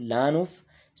ምክንያቱም ላን ኦፍ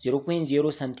 0.0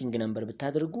 something ነምበር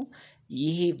ብታደርጉ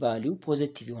ይሄ ቫልዩ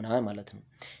ፖዚቲቭ ይሆናል ማለት ነው።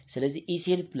 ስለዚህ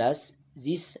ECL plus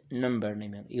this number ነው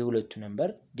የሚሆነው የሁለቱ ነምበር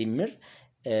ድምር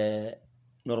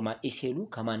ኖርማል ECL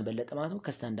ከማን በለጠ ማለት ነው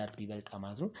ከስታንዳርዱ ይበልጣል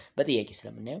ማለት ነው። በጥያቄ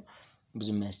ስለምናየው ብዙ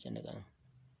የሚያስጨንቅ ነው።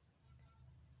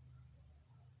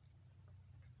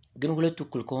 ግን ሁለቱ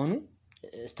እኩል ከሆኑ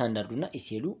ስታንዳርዱና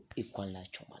ECL ኢኳል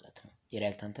ናቸው ማለት ነው።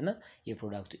 የሪአክታንትና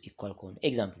የፕሮዳክቱ ኢኳል ከሆኑ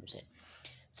ኤግዛምፕል ውሰድ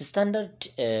the standard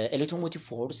electromotive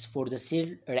force for the cell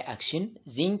reaction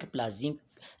zinc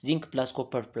plus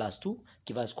copper plus 2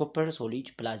 give us copper solid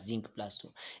plus zinc plus 2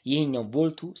 ይሄኛው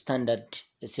ቮልቱ ስታንዳርድ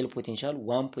ሴል ፖቴንሻል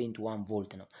 1.1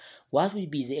 ቮልት ነው። what will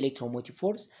be the electromotive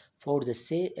force for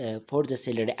the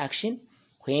cell reaction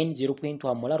when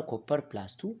 0.1 molar copper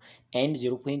plus 2 and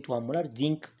 0.1 molar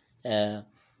zinc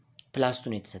plus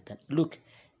 2 ነው የተሰጠን። look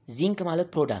zinc ማለት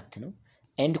ፕሮዳክት ነው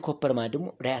and copper ማለት ደግሞ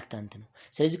reactant ነው።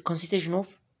 ስለዚህ concentration of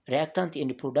reactant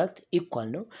and product equal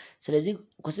ነው። ስለዚህ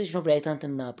concentration of reactant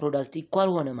እና product equal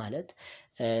ሆነ ማለት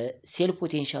ሴል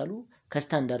ፖቴንሻሉ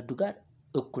ከስታንዳርዱ ጋር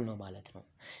እኩል ነው ማለት ነው።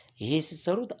 ይሄ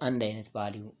ሲሰሩት አንድ አይነት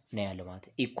ቫልዩ ነው ያለው ማለት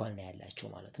ኢኳል ነው ያላቸው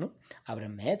ማለት ነው።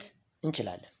 አብረን ማየት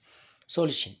እንችላለን።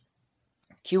 ሶሉሽን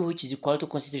Q which is equal to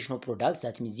concentration of product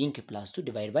that means zinc plus 2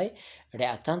 divided by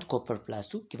reactant copper plus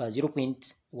 2 give us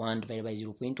 0.1 divided by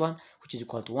 0.1 which is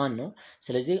equal to 1 ነው።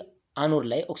 ስለዚህ አኖር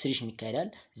ላይ ኦክሲዴሽን ይካሄዳል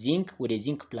ዚንክ ወደ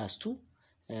ዚንክ ፕላስ 2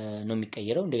 ነው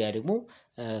የሚቀየረው። እንደገና ደግሞ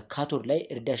ካቶድ ላይ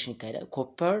ሪዳክሽን ይካሄዳል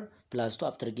ኮፐር ፕላስ 2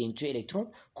 after gain 2 ኤሌክትሮን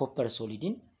ኮፐር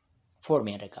ሶሊድን ፎርም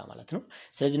ያደርጋል ማለት ነው።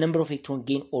 ስለዚህ ነምበር ኦፍ ኤሌክትሮን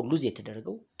ጌን ኦር ሉዝ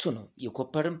የተደረገው 2 ነው።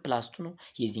 የኮፐርም ፕላስ 2 ነው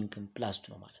የዚንክም ፕላስ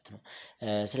 2 ነው ማለት ነው።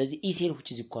 ስለዚህ ECL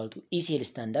which is equal to ECL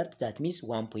standard that means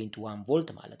 1.1 ቮልት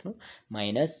ማለት ነው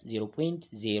minus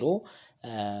 0.0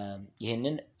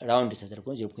 ይሄንን ራውንድ ተደርጎ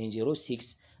 0.06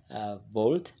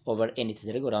 ቮልት ኦቨር ኤን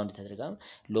የተደረገው ራውንድ ተደረገው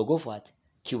ሎግ ኦፍ ዋት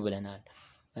ኪው ብለናል።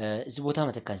 እዚህ ቦታ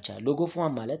መተካት ይቻላል። ሎግ ኦፍ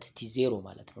 1 ማለት ቲ0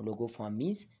 ማለት ነው። ሎግ ኦፍ 1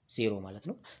 ሚንስ 0 ማለት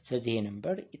ነው። ስለዚህ ይሄ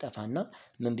ነምበር ይጠፋና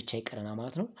ምን ብቻ ይቀረና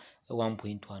ማለት ነው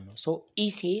 1.1 ነው። ሶ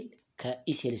ኢሴል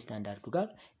ከኢሴል ስታንዳርዱ ጋር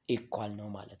ኢኳል ነው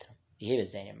ማለት ነው። ይሄ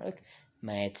በዛ አይነት መልክ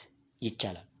ማየት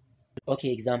ይቻላል። ኦኬ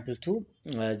ኤግዛምፕል 2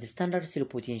 the standard cell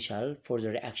potential for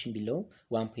the reaction below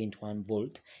 1.1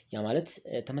 volt ያ ማለት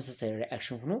ተመሳሳይ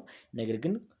ሪአክሽን ሆኖ ነገር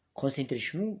ግን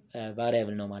ኮንሰንትሬሽኑ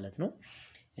ቫሪያብል ነው ማለት ነው።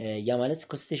 ያ ማለት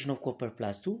concentration of copper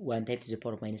plus 2 1 time to the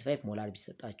power of -5 ሞላር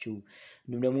ቢሰጣችሁ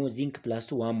እንዲሁም ደግሞ zinc plus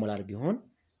 2 1 ሞላር ቢሆን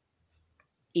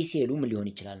ኢሴሉ ምን ሊሆን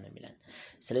ይችላል ነው የሚለን።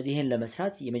 ስለዚህ ይሄን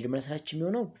ለመስራት የመጀመሪያ ስራችን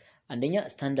የሚሆነው አንደኛ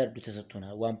ስታንዳርዱ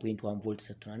ተሰጥቶናል 1.1 ቮልት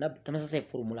ተሰጥቶናልና ተመሳሳይ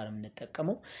ፎርሙላ ነው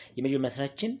የምንጠቀመው። የመጀመሪያ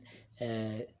ስራችን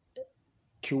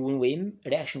ኪውን ወይም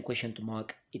ሪአክሽን ኮኤፊሺየንት ማወቅ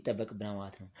ይጠበቅብናል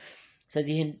ማለት ነው።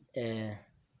 ስለዚህ ይሄን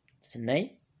ስናይ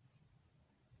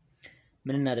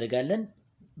ምን እናደርጋለን?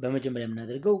 በመጀመሪያ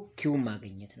የምናደርገው ኪው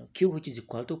ማግኘት ነው። ኪው which is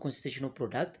equal to concentration of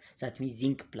product that means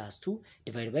zinc plus 2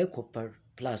 divided by copper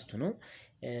plus 2 ነው።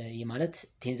 ይሄ ማለት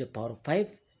 10 to the power of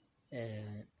 5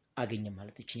 አገኘን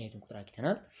ማለት ነው። እቺኛይቱን ቁጥር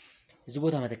አግኝተናል። እዚህ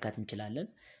ቦታ መተካት እንችላለን።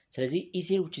 ስለዚህ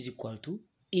ኢሴል which is equal to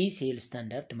ኢሴል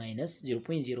ስታንዳርድ minus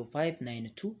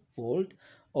 0.0592 volt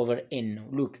over n ነው።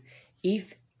 look if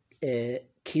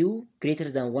q greater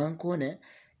than 1 ከሆነ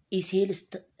ኢሴል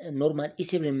ኖርማል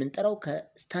ኢሴል የምንጠራው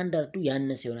ከስታንዳርዱ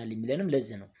ያነሰ ይሆናል የሚለንም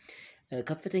ለዚህ ነው።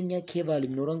 ከፍተኛ ኬ ቫልዩ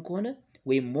የሚኖረን ከሆነ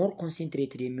ወይም ሞር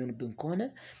ኮንሰንትሬትድ የሚሆንብን ከሆነ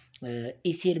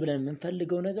ኢሴል ብለን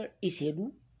የምንፈልገው ነገር ኢሴሉ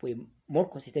ወይም ሞር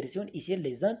ኮንሰንትሬትድ ሲሆን ኢሴል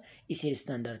ለዛን ኢሴል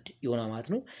ስታንዳርድ ይሆናል ማለት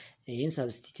ነው። ይሄን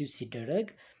ሰብስቲቲዩት ሲደረግ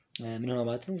ምን ይሆናል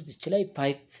ማለት ነው? እዚህ ላይ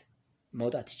 5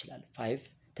 ማውጣት ይችላል። 5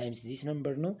 ታይምስ ዚስ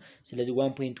ነምበር ነው። ስለዚህ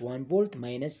 1.1 ቮልት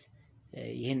ማይነስ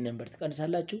ይሄን ነምበር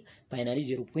ተቀንሳላችሁ ፋይናሊ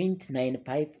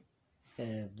 0.95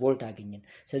 ቮልት አገኘን።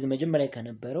 ስለዚህ መጀመሪያ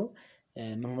ከነበረው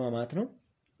ምን ሆነ ማለት ነው?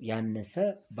 ያነሰ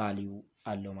ቫልዩ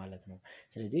አለው ማለት ነው።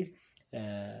 ስለዚህ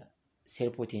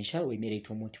ሴል ፖቴንሻል ወይም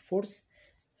ኤሌክትሮሞቲቭ ፎርስ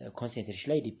ኮንሰንትሬሽን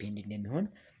ላይ ዲፔንድ እንደሚሆን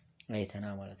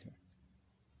አይተናል ማለት ነው።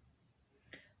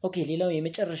 ኦኬ ሌላው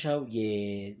የመጨረሻው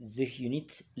የዚህ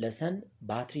ዩኒት ለሰን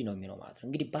ባትሪ ነው የሚለው ማለት ነው።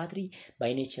 እንግዲህ ባትሪ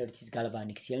ባይ ኔቸር ኢዝ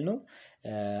ጋልቫኒክ ሴል ነው።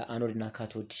 አኖድ እና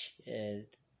ካቶድ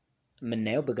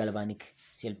የምናየው በጋልቫኒክ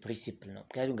ሴል ፕሪንሲፕል ነው።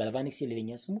 ምክንያቱም ጋልቫኒክ ሴል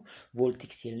ሌላኛ ስሙ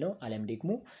ቮልቲክ ሴል ነው። አለም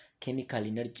ደግሞ ኬሚካል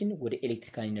ኢነርጂን ወደ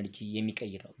ኤሌክትሪካል ኢነርጂ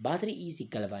የሚቀይር ነው። ባትሪ ኢዝ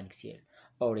ጋልቫኒክ ሴል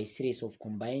ኦር ኤ ሲሪስ ኦፍ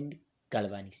ኮምባይንድ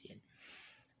ጋልቫኒክ ሴል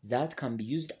that can be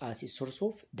used as a source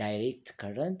of direct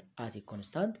current at a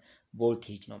constant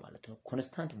voltage ነው ማለት ነው።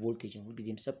 constant voltage ነው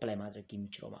ሁልጊዜም ሰፕላይ ማድረግ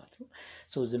የሚችለው ማለት ነው።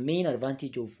 so the main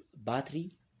advantage of battery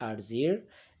are there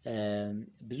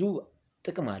ብዙ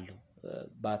ጥቅም አለው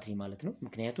ባትሪ ማለት ነው።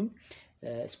 ምክንያቱም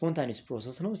ስፖንታኒየስ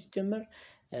ፕሮሰስ ነው ሲጀመር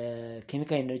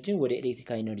ኬሚካል ኢነርጂን ወደ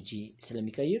ኤሌክትሪካል ኢነርጂ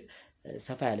ስለሚቀይር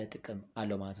ሰፋ ያለ ጥቅም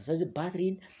አለው ማለት ነው። ስለዚህ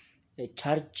ባትሪን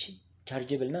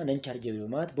ቻርጀብል እና ነን ቻርጀብል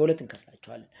ማለት በሁለት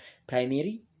እንከፍላቸዋለን። ፕራይመሪ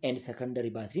and secondary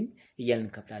battery እያልን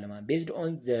እንከፍላለን ማለት based on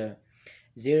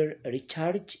their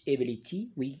recharge ability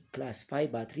we classify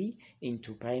battery into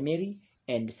primary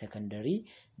and secondary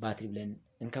battery ብለን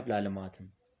እንከፍላለን ማለት ነው።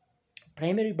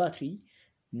 primary battery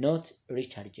not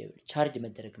rechargeable ቻርጅ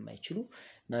መደረግ የማይችሉ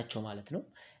ናቸው ማለት ነው።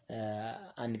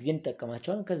 አንድ ጊዜ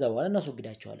እንጠቀማቸዋለን ከዛ በኋላ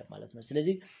እናስወግዳቸዋለን ማለት ነው።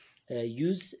 ስለዚህ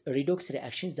use redox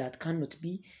reaction that cannot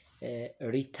be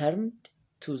returned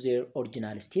to their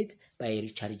original state by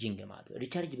recharging ማለት ነው።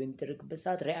 ሪቻርጅ በሚደረግበት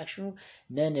ሰዓት ሪአክሽኑ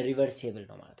ነን ሪቨርሲብል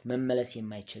ነው ማለት መመለስ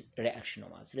የማይችል ሪአክሽን ነው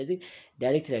ማለት። ስለዚህ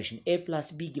ዳይሬክት ሪአክሽን a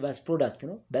 + b give us product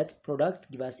ነው but product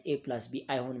give us a + b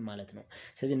አይሆንም ማለት ነው።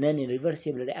 ስለዚህ ነን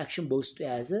ሪቨርሲብል ሪአክሽን በውስጡ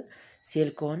የያዘ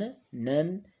ሴል ከሆነ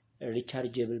ነን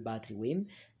ሪቻርጀብል ባትሪ ወይም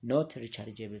not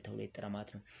rechargeable ተብሎ ይጠራል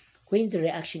ማለት ነው። when the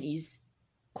reaction is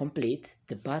complete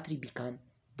the battery become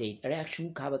dead reaction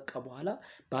ካበቃ በኋላ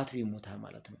ባትሪው ይሞታል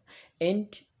ማለት ነው። and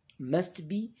must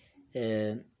be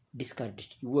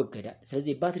discarded ይወገዳል።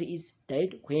 ስለዚህ battery is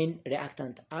died when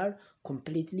reactant are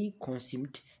completely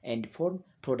consumed and form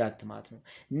product ማለት ነው።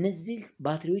 እነዚህ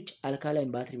ባትሪዎች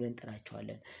አልካላይን ባትሪ ብለን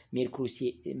እንጠራቸዋለን።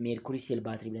 ሜርኩሪ ሴል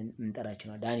ባትሪ ብለን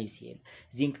እንጠራቸዋለን። ዳኒ ሴል፣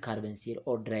 ዚንክ ካርበን ሴል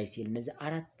ኦር ድራይ ሴል እነዚህ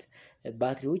አራት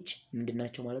ባትሪዎች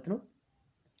ምንድናቸው ማለት ነው?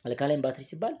 አልካላይን ባትሪ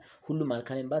ሲባል ሁሉም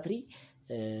አልካላይን ባትሪ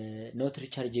ኖት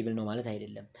ሪቻርጀብል ነው ማለት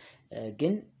አይደለም።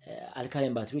 ግን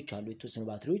አልካላይን ባትሪዎች አሉ የተወሰኑ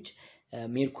ባትሪዎች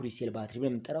ሜርኩሪ ሴል ባትሪ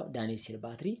ብለን የምንጠራው፣ ዳኒ ሴል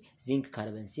ባትሪ፣ ዚንክ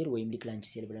ካርበን ሴል ወይም ሊክላንች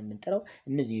ሴል ብለን የምንጠራው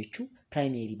እነዚህኞቹ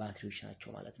ፕራይሜሪ ባትሪዎች ናቸው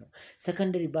ማለት ነው።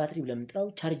 ሰከንደሪ ባትሪ ብለን የምንጠራው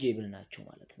ቻርጀብል ናቸው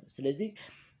ማለት ነው። ስለዚህ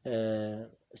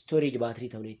ስቶሬጅ ባትሪ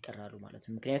ተብሎ ይጠራሉ ማለት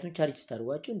ነው። ምክንያቱም ቻርጅ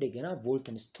ስታደርጓቸው እንደገና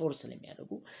ቮልትን ስቶር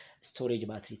ስለሚያደርጉ ስቶሬጅ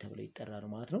ባትሪ ተብሎ ይጠራሉ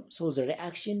ማለት ነው። ሶ ዘ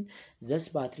ሪአክሽን ዘስ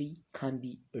ባትሪ ካን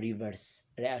ቢ ሪቨርስ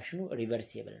ሪአክሽኑ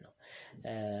ሪቨርሲብል ነው።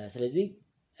 ስለዚህ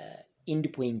ኢንድ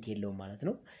ፖይንት የለውም ማለት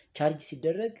ነው። ቻርጅ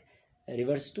ሲደረግ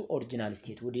ሪቨርስ ቱ ኦሪጂናል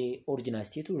ስቴት ወደ ኦሪጂናል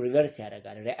ስቴቱ ሪቨርስ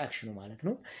ያደርጋል ሪአክሽኑ ማለት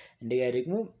ነው። እንደገና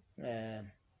ደግሞ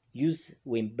ዩዝ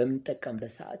ወይም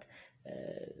በምንጠቀምበት ሰዓት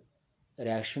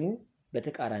ሪአክሽኑ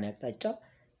በተቃራኒ አቅጣጫ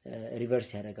ሪቨርስ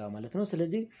ያደርጋል ማለት ነው።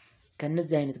 ስለዚህ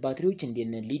ከነዚህ አይነት ባትሪዎች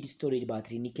እንደነ ሊድ ስቶሬጅ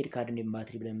ባትሪ፣ ኒኬል ካድሚየም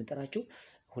ባትሪ ብለን የምንጠራቸው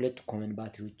ሁለት ኮመን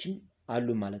ባትሪዎችን አሉ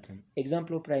ማለት ነው።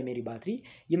 ኤግዛምፕል ኦፍ ፕራይመሪ ባትሪ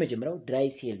የመጀመሪያው ድራይ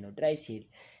ሴል ነው።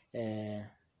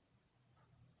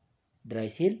 ድራይ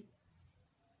ሴል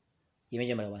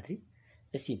የመጀመሪያው ባትሪ።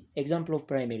 እስቲ ኤግዛምፕል ኦፍ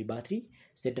ፕራይመሪ ባትሪ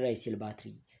ዘ ድራይ ሴል ባትሪ።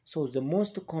 ሶ ዘ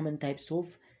ሞስት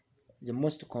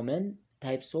ኮመን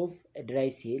ታይፕስ ኦፍ ድራይ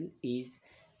ሴል ኢዝ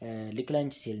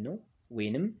ሊክላንጅ ሴል ነው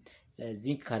ወይንም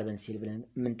ዚንክ ካርበን ሴል ብለን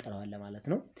የምንጠራዋለን ማለት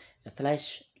ነው። ፍላሽ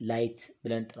ላይት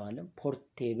ብለን እንጠራዋለን።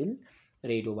 ፖርቴብል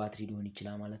ሬዲዮ ባትሪ ሊሆን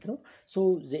ይችላል ማለት ነው። ሶ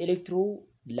ዘ ኤሌክትሮ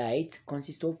ላይት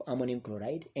ኮንሲስት ኦፍ አሞኒየም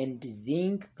ክሎራይድ ኤንድ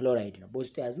ዚንክ ክሎራይድ ነው።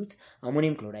 በውስጡ የያዙት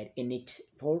አሞኒየም ክሎራይድ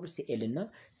NH4Cl እና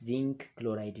ዚንክ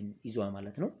ክሎራይድን ይዟል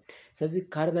ማለት ነው። ስለዚህ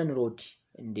ካርበን ሮድ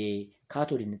እንደ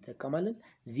ካቶድ እንጠቀማለን፣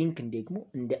 ዚንክን ደግሞ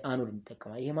እንደ አኖድ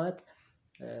እንጠቀማለን። ይሄ ማለት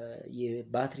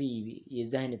የባትሪ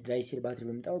የዛ አይነት ድራይ ሴል ባትሪ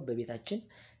በመጣው በቤታችን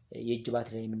የእጅ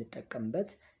ባትሪ ላይ የምንጠቀምበት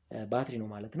ባትሪ ነው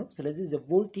ማለት ነው። ስለዚህ the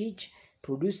voltage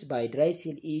produced by dry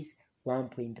cell is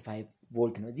 1.5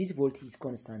 ቮልት ነው። this voltage is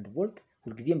constant volt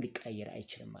ሁልጊዜም ሊቀየር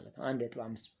አይችልም ማለት ነው።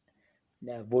 1.5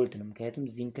 ቮልት ነው። ምክንያቱም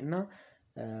ዚንክ እና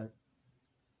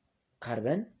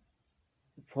ካርበን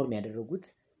ፎርም ያደረጉት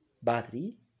ባትሪ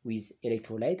with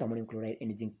electrolyte ammonium chloride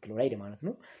and zinc chloride ማለት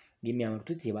ነው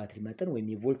የሚያመርቱት የባትሪ መጠን ወይም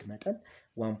የቮልት መጠን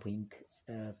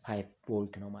 1.5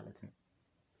 ቮልት ነው ማለት ነው።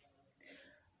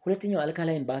 ሁለተኛው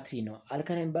አልካላይን ባትሪ ነው።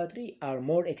 አልካላይን ባትሪ are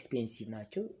more expensive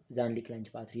ናቸው than ሊክላንጅ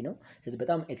ባትሪ ነው። ስለዚህ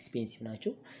በጣም ኤክስፔንሲቭ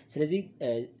ናቸው። ስለዚህ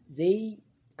they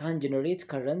can generate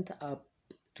current up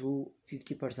to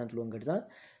 50% longer than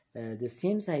the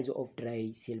same size of dry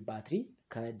cell battery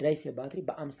ከድራይ ሴል ባትሪ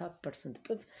በ50%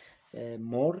 እጥፍ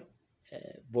more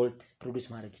ቮልት ፕሮዲዩስ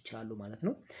ማድረግ ይችላሉ ማለት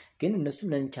ነው። ግን እነሱም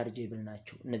ነን ቻርጀብል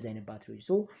ናቸው እነዚህ አይነት ባትሪዎች።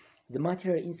 ሶ the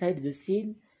material inside the cell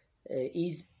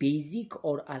is basic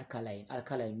or alkaline.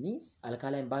 Alkaline means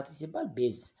alkaline battery ሲባል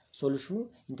ቤዝ ሶሉሽኑ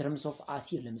in terms of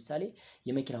acid ለምሳሌ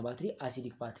የመኪና ባትሪ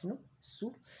አሲዲክ ባትሪ ነው። እሱ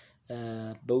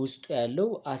በውስጡ ያለው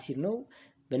አሲድ ነው።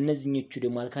 በእነዚህኞቹ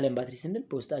ደግሞ አልካላይን ባትሪ ስንል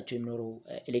በውስጣቸው የሚኖረው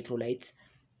ኤሌክትሮላይት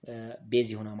ቤዝ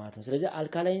ይሆናል ማለት ነው። ስለዚህ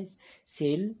አልካላይን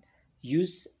ሴል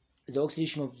use the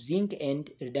oxidation of zinc and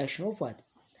reduction of what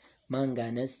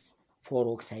manganese 4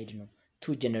 oxide ነው to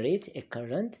generate a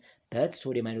current, but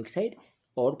sodium hydroxide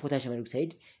or potassium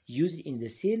hydroxide used in the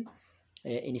cell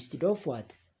instead of what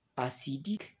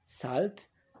acidic salt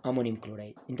ammonium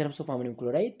chloride. in terms of ammonium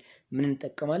chloride ምን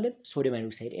እንጠቀማለን? sodium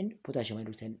hydroxide and potassium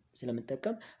hydroxide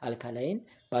ስለምንጠቀም አልካላይን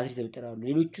ባትሪ ተብጠራሉ።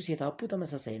 ሌሎቹ ሴታፑ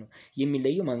ተመሳሳይ ነው።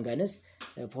 የሚለየው ማንጋነስ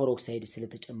 4 ኦክሳይድ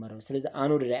ስለተጨመረው። ስለዚህ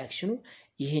አኖድ ሪአክሽኑ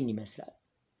ይሄን ይመስላል።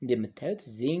 እንደምታዩት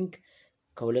ዚንክ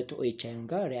ከሁለት OH አዮን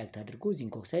ጋር ሪአክት አድርጎ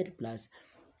ዚንክ ኦክሳይድ ፕላስ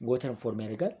ወተርን ፎርም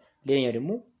ያደርጋል። ሌላኛው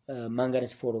ደግሞ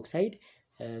ማንጋነስ 4 ኦክሳይድ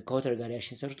ከወተር ጋር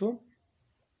ሪአክሽን ሰርቶ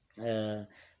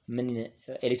ምን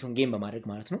ኤሌክትሮን ጌን በማድረግ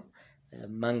ማለት ነው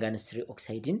ማንጋነስ 3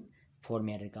 ኦክሳይድን ፎርም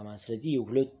ያደርጋል ማለት። ስለዚህ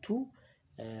የሁለቱ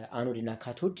አኖድ እና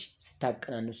ካቶድ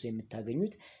ስታቀናንሱ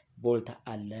የምታገኙት ቮልት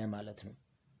አለ ማለት ነው።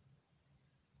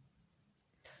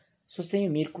 ሶስተኛው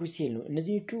ሜርኩሪ ሴል ነው።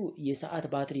 እነዚህኞቹ የሰዓት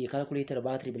ባትሪ የካልኩሌተር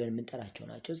ባትሪ ብለን የምንጠራቸው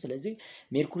ናቸው። ስለዚህ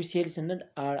ሜርኩሪ ሴል ስንል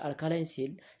አልካላይን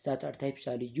ሴል that are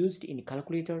typically used in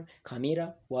calculator, camera,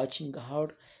 watching hour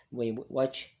ወይም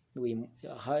watch ወይም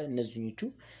እነዚህኞቹ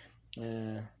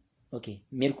ኦኬ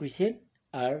ሜርኩሪ ሴል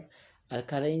are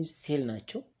አልካላይን ሴል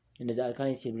ናቸው። እነዚህ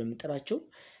አልካላይን ሴል ብለን የምንጠራቸው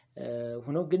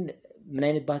ሆኖ ግን ምን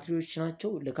አይነት ባትሪዎች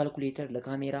ናቸው? ለካልኩሌተር፣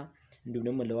 ለካሜራ እንዲሁም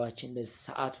ደግሞ ለዋችን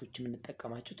ለሰዓቶች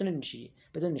የምንጠቀማቸው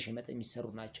በትንሽ መጠን የሚሰሩ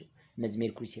ናቸው። እነዚህ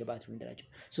ሜርኩሪ ሴል ባትሪ እንደላቸው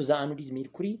ሶ ዘ አኖድ ኢዝ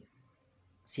ሜርኩሪ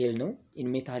ሴል ነው ኢን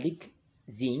ሜታሊክ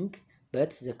ዚንክ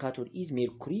በት ዘ ካቶድ ኢዝ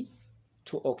ሜርኩሪ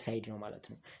 2 ኦክሳይድ ነው ማለት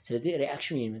ነው። ስለዚህ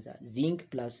ሪአክሽኑ ይመዛል ዚንክ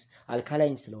ፕላስ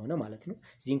አልካላይን ስለሆነ ማለት ነው።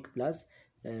 ዚንክ ፕላስ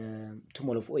 2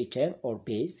 ሞል ኦፍ OH ion or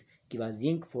base give us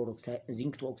zinc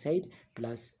 2 oxide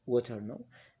plus water ነው።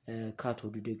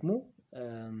 ካቶዱ ደግሞ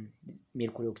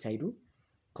ሜርኩሪ ኦክሳይዱ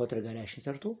ከወተር ጋር ሪአክሽን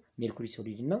ሰርቶ ሜርኩሪ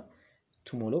ሶሊድ እና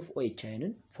 2 ሞል ኦፍ OH ion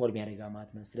ፎርም ያደርጋል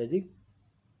ማለት ነው። ስለዚህ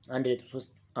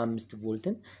 1.35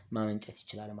 ቮልትን ማመንጨት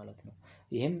ይችላል ማለት ነው።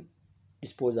 ይሄም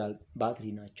ዲስፖዛል ባትሪ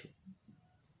ናቸው።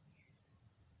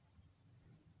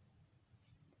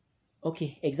 ኦኬ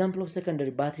ኤግዛምፕል ኦፍ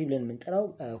ሰከንደሪ ባትሪ ብለን የምንጠራው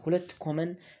ሁለት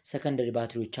ኮመን ሰከንደሪ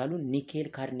ባትሪዎች አሉ ኒኬል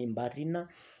ካድሚየም ባትሪ እና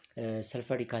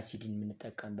ሰልፈሪክ አሲድን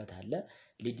የምንጠቀምበት አለ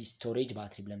ሊድ ስቶሬጅ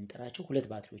ባትሪ ብለን የምንጠራቸው ሁለት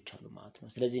ባትሪዎች አሉ ማለት ነው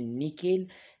ስለዚህ ኒኬል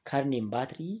ካድሚየም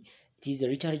ባትሪ it is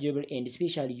rechargeable and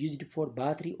specially used for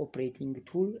battery operating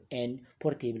tool and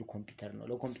portable computer ነው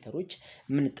ለኮምፒውተሮች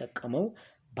የምንጠቀመው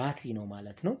ባትሪ ነው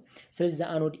ማለት ነው ስለዚህ the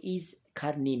anode is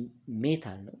cadmium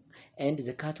metal ነው and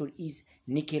the cathode is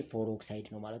nickel peroxide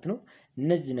ነው ማለት ነው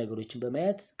እነዚህ ነገሮችን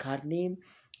በማየት cadmium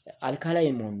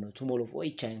አልካላይን መሆን ነው ቱሞል ኦፍ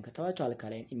OH አይን ከተባቸው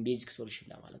አልካላይን ኢን ቤዚክ ሶሉሽን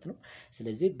ለማለት ነው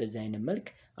ስለዚህ በዛ አይነት መልክ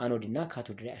አኖድ እና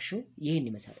ካቶድ ሪአክሽኑ ይሄን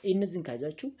ይመስላል እነዚህን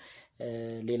ካዛችሁ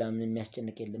ሌላ ምን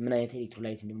የሚያስጨንቅ የለም ምን አይነት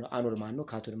ኤሌክትሮላይት እንደሆነ አኖድ ማን ነው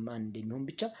ካቶድ ማን እንደሚሆን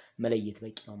ብቻ መለየት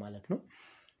በቂ ነው ማለት ነው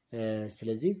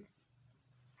ስለዚህ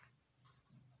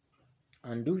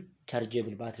አንዱ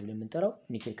ቻርጀብል ባትሪ ብለን የምንጠራው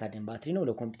ኒኬል ካድሚየም ባትሪ ነው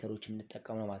ለኮምፒውተሮች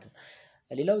የምንጠቀመው ማለት ነው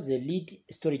ሌላው ዘ ሊድ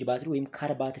ስቶሬጅ ባትሪ ወይም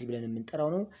ካር ባትሪ ብለን የምንጠራው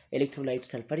ነው ኤሌክትሮላይቱ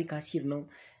ሰልፈሪክ አሲድ ነው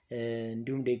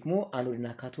እንዲሁም ደግሞ አኖድ እና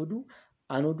ካቶዱ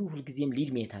አኖዱ ሁሉ ጊዜም ሊድ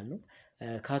ሜታል ነው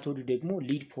ካቶዱ ደግሞ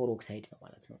ሊድ ፎሮክሳይድ ነው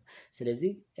ማለት ነው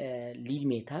ስለዚህ ሊድ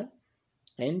ሜታል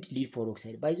and lead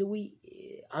peroxide by the way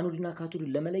አኖድ እና ካቶድ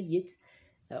ለመለየት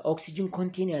ኦክሲጅን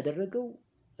ኮንቴን ያደረገው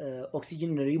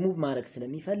ኦክሲጅን ሪሙቭ ማድረግ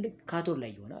ስለሚፈልግ ካቶድ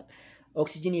ላይ ይሆናል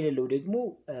ኦክሲጅን የሌለው ደግሞ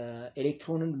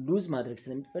ኤሌክትሮንን ሉዝ ማድረግ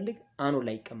ስለሚፈልግ አኖድ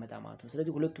ላይ ይቀመጣል ማለት ነው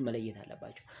ስለዚህ ሁለቱም መለየት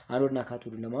አለባቸው አኖድ እና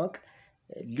ካቶድን ለማወቅ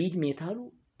ሊድ ሜታሉ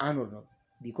አኖድ ነው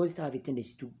because it have a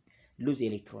tendency to lose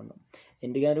electron ነው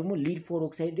እንደገና ደግሞ ሊድ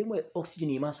ፎሮክሳይድ ደግሞ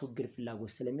ኦክሲጅን የማስወገድ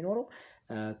ፍላጎት ስለሚኖረው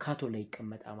ካቶድ ላይ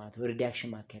ይቀመጣል ማለት ነው ሪዳክሽን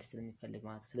ማካሄድ ስለሚፈልግ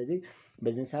ማለት ነው ስለዚህ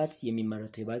በዚህ ሰዓት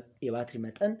የሚመረተው የባትሪ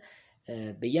መጠን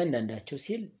በእያንዳንዳቸው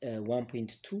ሴል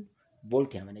 1.2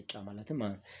 ቮልት ያመነጫል ማለት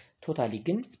ነው ቶታሊ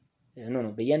ግን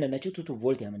ነው በእያንዳንዳቸው 2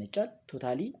 ቮልት ያመነጫል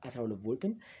ቶታሊ 12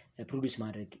 ቮልትን ፕሮዲዩስ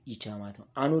ማድረግ ይችላል ማለት ነው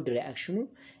አኖድ ሪአክሽኑ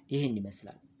ይሄን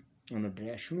ይመስላል አኖድ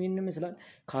ሪአክሽኑ ይሄን ይመስላል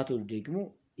ካቶድ ደግሞ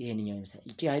ይሄንኛው ይመስላል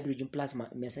እቺ ሃይድሮጅን ፕላስ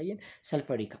የሚያሳየን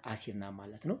ሰልፈሪክ አሲድ ና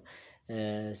ማለት ነው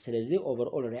ስለዚህ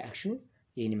ኦቨርኦል ሪአክሽኑ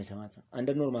ይሄን ይመስላል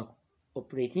አንደር ኖርማል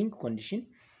ኦፕሬቲንግ ኮንዲሽን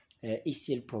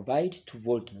ኢሲኤል ፕሮቫይድ 2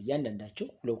 ቮልት ነው ያንዳንዳቸው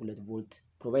 2 ቮልት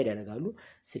ፕሮቫይድ ያደርጋሉ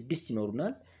 6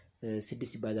 ይኖሩናል 6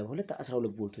 ሲባዛ በ2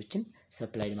 12 ቮልቶችን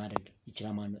ሰፕላይ ማድረግ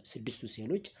ይችላል ማለት ነው 6ቱ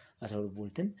ሴሎች 12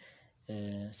 ቮልትን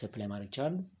ሰፕላይ ማድረግ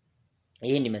ይችላሉ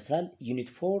ይሄን ይመስላል ዩኒት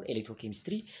 4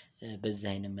 ኤሌክትሮኬሚስትሪ በዛ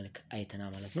አይነት መልክ አይተና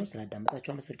ማለት ነው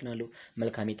ስላዳመጣችሁ አመሰግናለሁ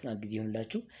መልካም የጥናት ጊዜ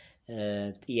ይሁንላችሁ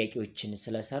ጥያቄዎችን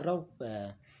ስለሰራው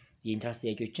የኢንትራንስ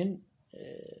ጥያቄዎችን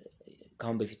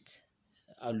ካሁን በፊት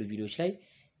አሉ ቪዲዮዎች ላይ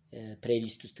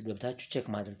ፕሌሊስት ውስጥ ገብታችሁ ቼክ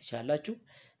ማድረግ ትችላላችሁ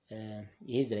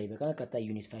ይሄ ዝላይ በቃ ቀጣይ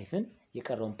ዩኒት 5ን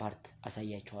የቀረውን ፓርት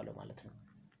አሳያችኋለሁ ማለት ነው